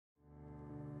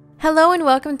Hello and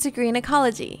welcome to Green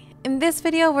Ecology. In this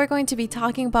video, we're going to be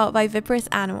talking about viviparous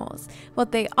animals,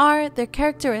 what they are, their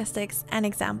characteristics, and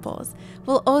examples.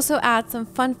 We'll also add some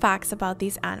fun facts about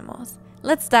these animals.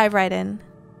 Let's dive right in.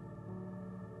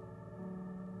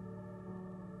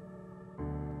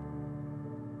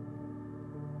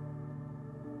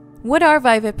 What are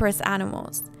viviparous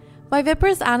animals?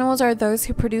 Viviparous animals are those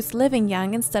who produce living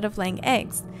young instead of laying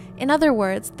eggs. In other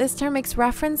words, this term makes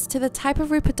reference to the type of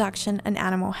reproduction an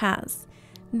animal has.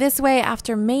 This way,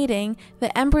 after mating,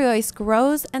 the embryo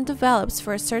grows and develops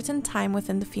for a certain time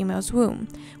within the female's womb,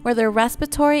 where their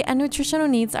respiratory and nutritional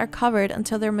needs are covered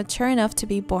until they're mature enough to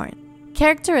be born.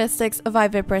 Characteristics of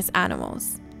viviparous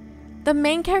animals. The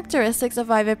main characteristics of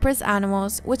viviparous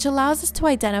animals, which allows us to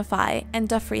identify and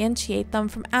differentiate them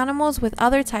from animals with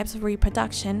other types of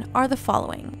reproduction, are the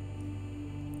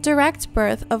following. Direct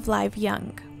birth of live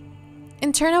young.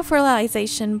 Internal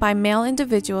fertilization by male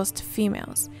individuals to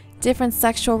females, different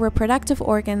sexual reproductive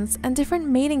organs, and different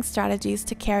mating strategies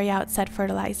to carry out said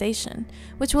fertilization,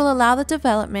 which will allow the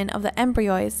development of the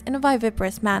embryos in a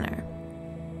viviparous manner.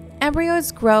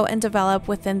 Embryos grow and develop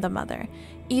within the mother,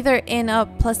 either in a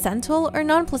placental or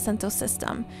non-placental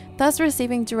system, thus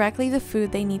receiving directly the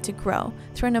food they need to grow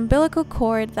through an umbilical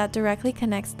cord that directly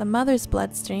connects the mother's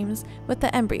bloodstreams with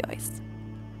the embryos.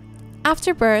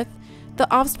 After birth,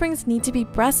 the offsprings need to be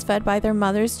breastfed by their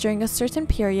mothers during a certain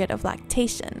period of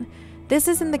lactation. This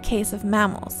is in the case of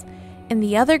mammals. In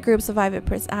the other groups of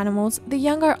viviparous animals, the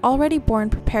young are already born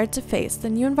prepared to face the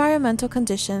new environmental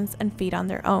conditions and feed on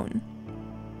their own.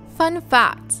 Fun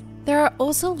fact: there are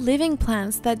also living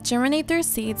plants that germinate their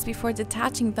seeds before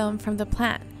detaching them from the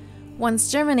plant.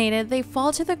 Once germinated, they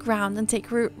fall to the ground and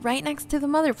take root right next to the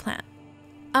mother plant.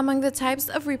 Among the types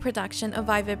of reproduction of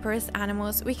viviparous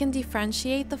animals, we can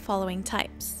differentiate the following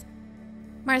types.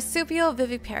 Marsupial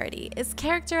viviparity is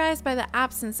characterized by the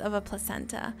absence of a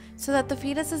placenta, so that the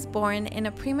fetus is born in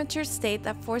a premature state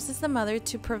that forces the mother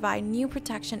to provide new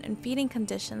protection and feeding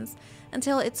conditions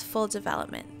until its full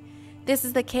development. This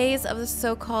is the case of the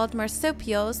so-called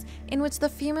marsupials, in which the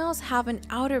females have an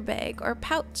outer bag or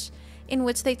pouch, in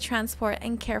which they transport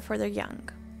and care for their young.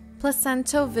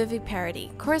 Placental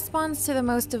viviparity corresponds to the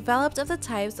most developed of the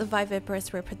types of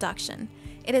viviparous reproduction.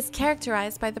 It is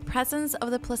characterized by the presence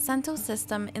of the placental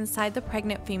system inside the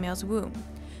pregnant female's womb,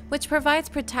 which provides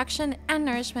protection and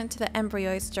nourishment to the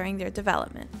embryos during their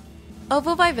development.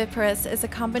 Ovoviviparous is a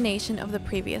combination of the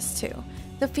previous two.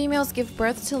 The females give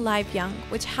birth to live young,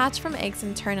 which hatch from eggs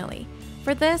internally.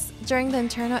 For this, during the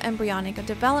internal embryonic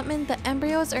development, the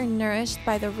embryos are nourished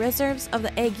by the reserves of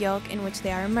the egg yolk in which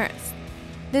they are immersed.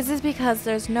 This is because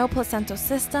there's no placental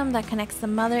system that connects the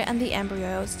mother and the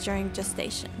embryos during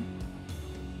gestation.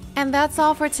 And that's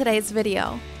all for today's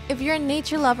video. If you're a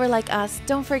nature lover like us,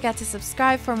 don't forget to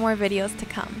subscribe for more videos to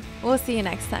come. We'll see you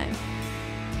next time.